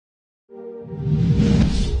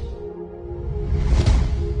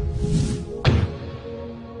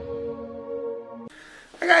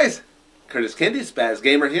Curtis Candy, Spaz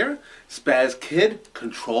Gamer here. Spaz Kid,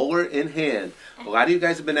 controller in hand. A lot of you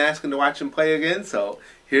guys have been asking to watch him play again, so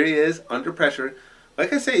here he is, under pressure.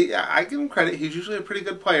 Like I say, I give him credit. He's usually a pretty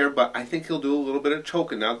good player, but I think he'll do a little bit of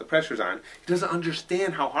choking now that the pressure's on. He doesn't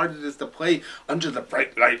understand how hard it is to play under the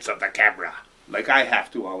bright lights of the camera, like I have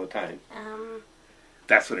to all the time.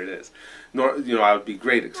 That's what it is. I would be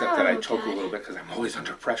great, except that I choke a little bit because I'm always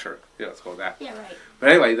under pressure. Yeah, let's go with that. Yeah, right. But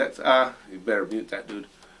anyway, that's you better mute that dude.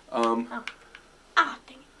 Dang it.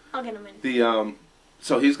 I'll get him in.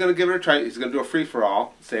 So he's going to give it a try. He's going to do a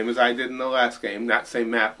free-for-all, same as I did in the last game. Not same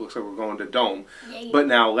map. Looks like we're going to Dome. Yay. But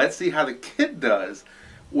now let's see how the kid does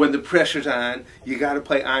when the pressure's on. You got to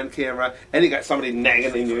play on camera, and you got somebody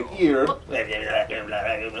nagging in your ear,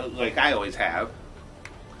 like I always have.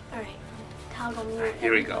 All right. Toggle mute.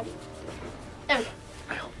 Here we go. There we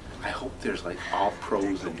go. I hope there's like all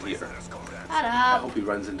pros in here. Shut I up. hope he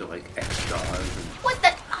runs into like X-Stars. What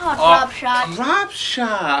the? Oh, drop shot. Drop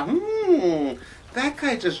shot. That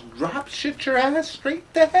guy just drop shit your ass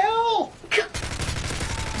straight to hell.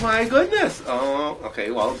 My goodness. Oh,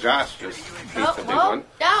 okay. Well, Josh just beat the big one.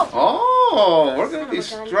 No. Oh, we're going to be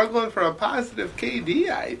struggling for a positive KD,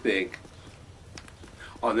 I think.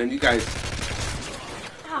 Oh, and then you guys...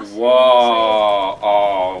 Whoa.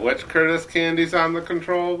 Oh, which Curtis Candy's on the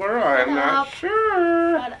controller? I'm not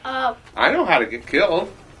sure. Shut up. I know how to get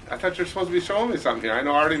killed. I thought you were supposed to be showing me something here. I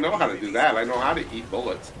already know how to do that. I know how to eat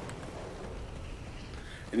bullets.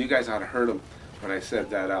 And you guys ought to heard him when I said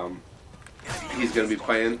that he's going to be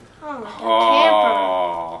playing.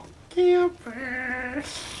 Oh, camper.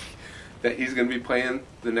 That he's going to be playing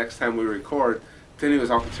the next time we record. Then he was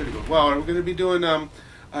all concerned. He goes, well, are we going to be doing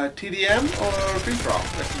TDM or free-for-all?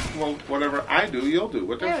 I said, well, whatever I do, you'll do.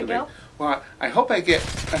 What There we go. Well, I hope I get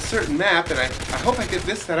a certain map, and I hope I get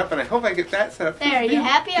this set up, and I hope I get that set up. There, are you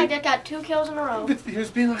happy? I just got 2 kills in a row. He was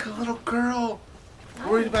being like a little girl.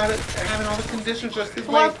 Worried about it, having all the conditions just his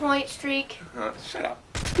way. 4-point streak. Shut up.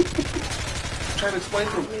 Trying to explain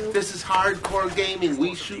to him, this is hardcore gaming.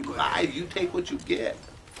 We shoot live. You take what you get.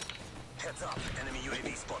 Heads up, enemy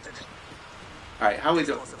UAV spotted. Alright, how we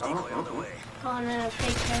doing? Calling in a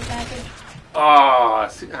fake care package. Oh,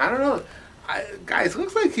 see, I don't know. Guys,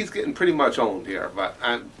 looks like he's getting pretty much owned here, but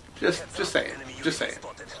I'm just saying. Just saying.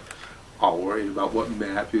 All worried about what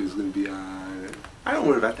map he was going to be on. I don't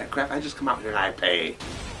worry about that crap. I just come out here and I play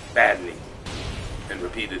badly and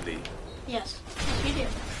repeatedly. Yes, you do.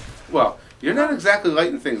 Well, you're not exactly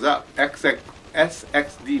lighting things up.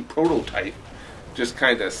 SXD prototype just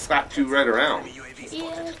kind of slapped you right around.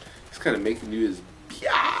 Yeah. He's kind of making you his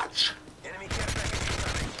biatch.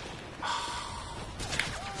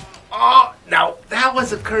 Oh, now that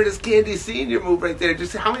was a Curtis Candy Sr. move right there.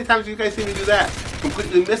 Just how many times have you guys seen me do that?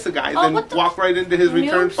 Completely miss a guy, then walk right into his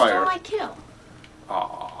return Noob fire. stole my kill.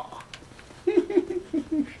 Aww.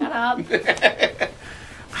 Shut up.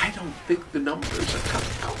 I don't think the numbers are coming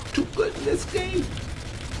out too good in this game.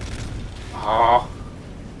 Aww.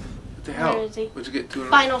 What the hell? Where is he? What'd you get to?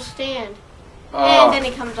 Final stand. Oh. And then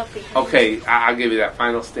he comes up behind. Okay, I'll give you that.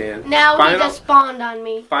 Final stand. Now he just spawned on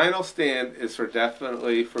me. Final stand is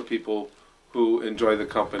definitely for people who enjoy the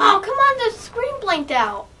company. Oh, come on, the screen blinked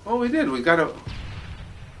out. Oh, we did. We got a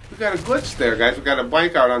glitch there, guys. We got a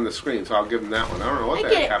blank out on the screen, so I'll give them that one. I don't know what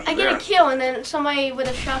the heck happened I get a kill, and then somebody with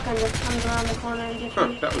a shotgun just comes around the corner and gets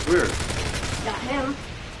me. That was weird. Got him.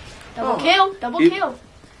 Double kill. Double kill.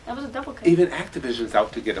 That was a double kill. Even Activision's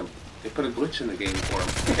out to get him. They put a glitch in the game for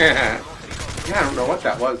him. Yeah, I don't know what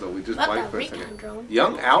that was, though. We just blanked for a second.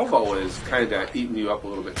 Young Alvo is kind of eating you up a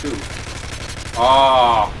little bit, too.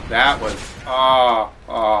 Oh, that was... Oh.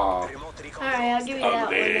 Alright, I'll give you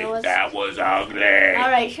Ugly. that one. That was ugly.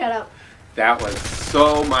 Alright, shut up. That was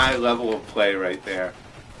so my level of play right there.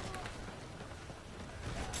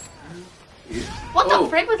 What the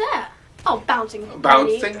frick was that? Oh, bouncing Betty.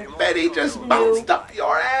 Bouncing Betty just bounced up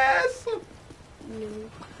your ass.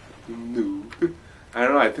 Noob. I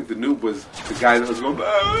don't know, I think the noob was the guy that was going,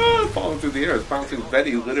 falling through the air. Bouncing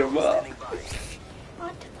Betty lit him up.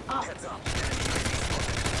 What?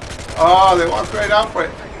 Oh, they walked right up right.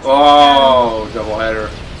 Oh, doubleheader.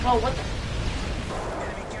 Oh, what the?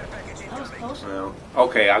 That was close. Well,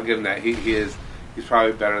 okay, I'll give him that. He's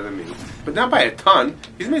probably better than me. But not by a ton.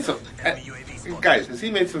 He's made some... guys, has he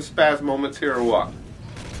made some spaz moments here or what?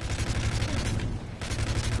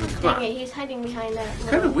 Dang it, he's hiding behind that. It's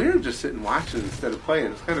kind of weird just sitting watching instead of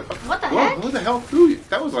playing. It's kind of fun. What the heck? Who the hell threw you?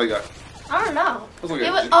 That was like a... I don't know.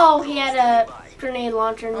 Like he had a grenade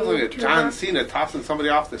launcher. That was like a John Cena tossing somebody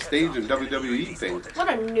off the stage in WWE thing. What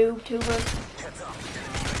a noob tuber.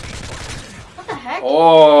 What the heck?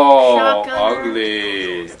 Oh, Shotgunner.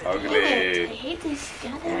 ugly. Dang it, Ugly. I hate these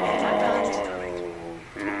goddamn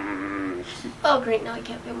shotguns. Oh, great, now I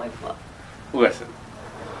can't feel my foot. Listen,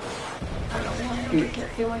 I don't know why I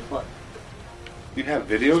can't feel my foot. you have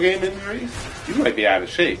video game injuries? You might be out of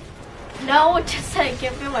shape. No, it's just that I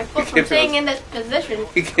can't feel my foot from staying in this position.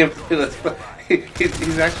 He can't feel his foot.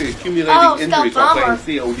 He's actually accumulating Oh, injuries Stealth while Bomber.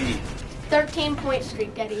 playing COD. 13-point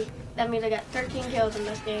streak, Daddy. That means I got 13 kills in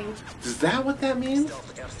this game. Is that what that means?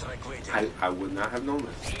 Stealth airstrike waiting. I would not have known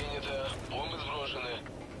this.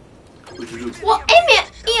 What'd you do? Well,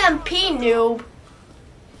 EMP, noob.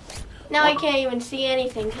 Now I can't even see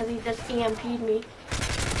anything because he just EMP'd me.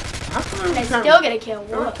 How come And I every time, still get a kill.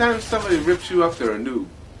 every What? time somebody rips you up, they're a noob?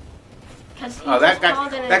 Because he Oh, that just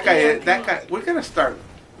called guy, in an that EMP. guy. We're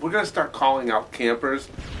gonna start calling out campers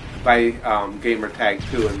by gamer tag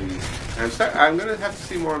 2 in these. I'm gonna have to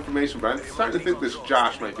see more information, but I'm starting to think this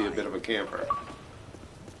Josh might be a bit of a camper.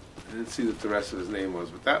 I didn't see what the rest of his name was,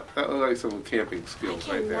 but that looked like some camping I skills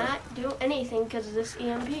right there. cannot do anything because of this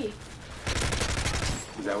EMP.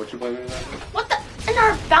 Is that what you're blaming it on? What the? And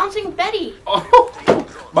our bouncing Betty. Oh,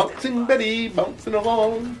 bouncing Betty, bouncing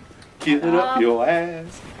along, killing up your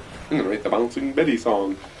ass. I'm gonna write the Bouncing Betty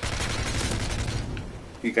song.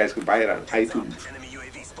 You guys could buy it on iTunes. Enemy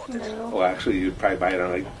UAV spotted. No. Well, actually, you'd probably buy it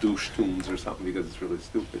on like Douche Tunes or something because it's really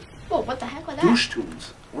stupid. Whoa, what the heck was that? Douche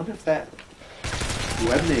Tunes. I wonder if that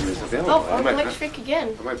web name is available. Oh, I like streak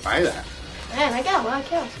again. might buy that. Man, I got a lot of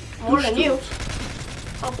kills. More Douche than you. Tunes.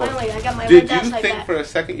 Oh, finally, I got my Did red dot you like think that. for a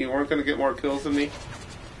second you weren't going to get more kills than me?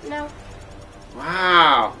 No.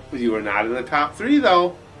 Wow. You were not in the top 3,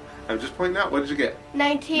 though. I'm just pointing out. What did you get?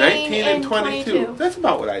 19 and 22. That's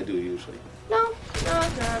about what I do usually. No, it's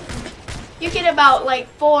not. You get about like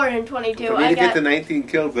 4 and 22. For me I to get got to 19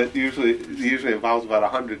 kills, that usually involves about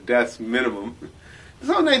 100 deaths minimum. It's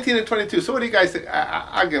all 19 and 22. So what do you guys think?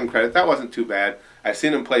 I'll give him credit. That wasn't too bad. I've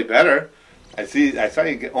seen him play better. I saw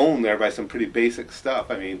you get owned there by some pretty basic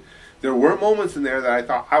stuff. I mean, there were moments in there that I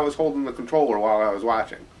thought I was holding the controller while I was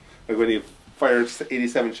watching. Like when you fired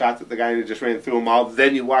 87 shots at the guy and you just ran through them all.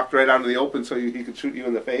 Then you walked right onto the open so he could shoot you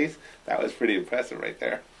in the face. That was pretty impressive right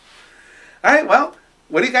there. All right, well,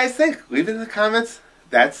 what do you guys think? Leave it in the comments.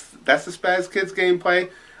 That's the Spaz Kid's gameplay.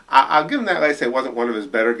 I'll give him that. Like I say, it wasn't one of his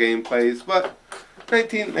better gameplays, but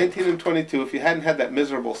 19 and 22. If you hadn't had that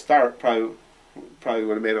miserable start, probably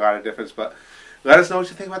would have made a lot of difference. But let us know what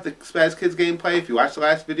you think about the Spaz Kid's gameplay. If you watched the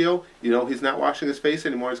last video, you know he's not washing his face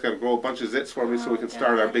anymore. He's got to grow a bunch of zits for me so we can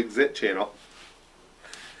start our big zit channel.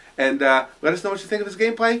 And let us know what you think of his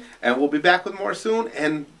gameplay, and we'll be back with more soon.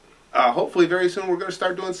 And hopefully very soon we're going to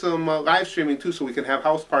start doing some live streaming too, so we can have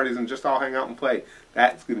house parties and just all hang out and play.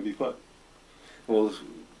 That's going to be fun. We'll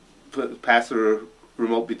pass the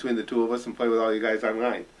remote between the two of us and play with all you guys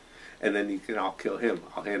online. And then you can all kill him.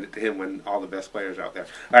 I'll hand it to him when all the best players are out there.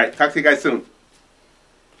 All right, talk to you guys soon.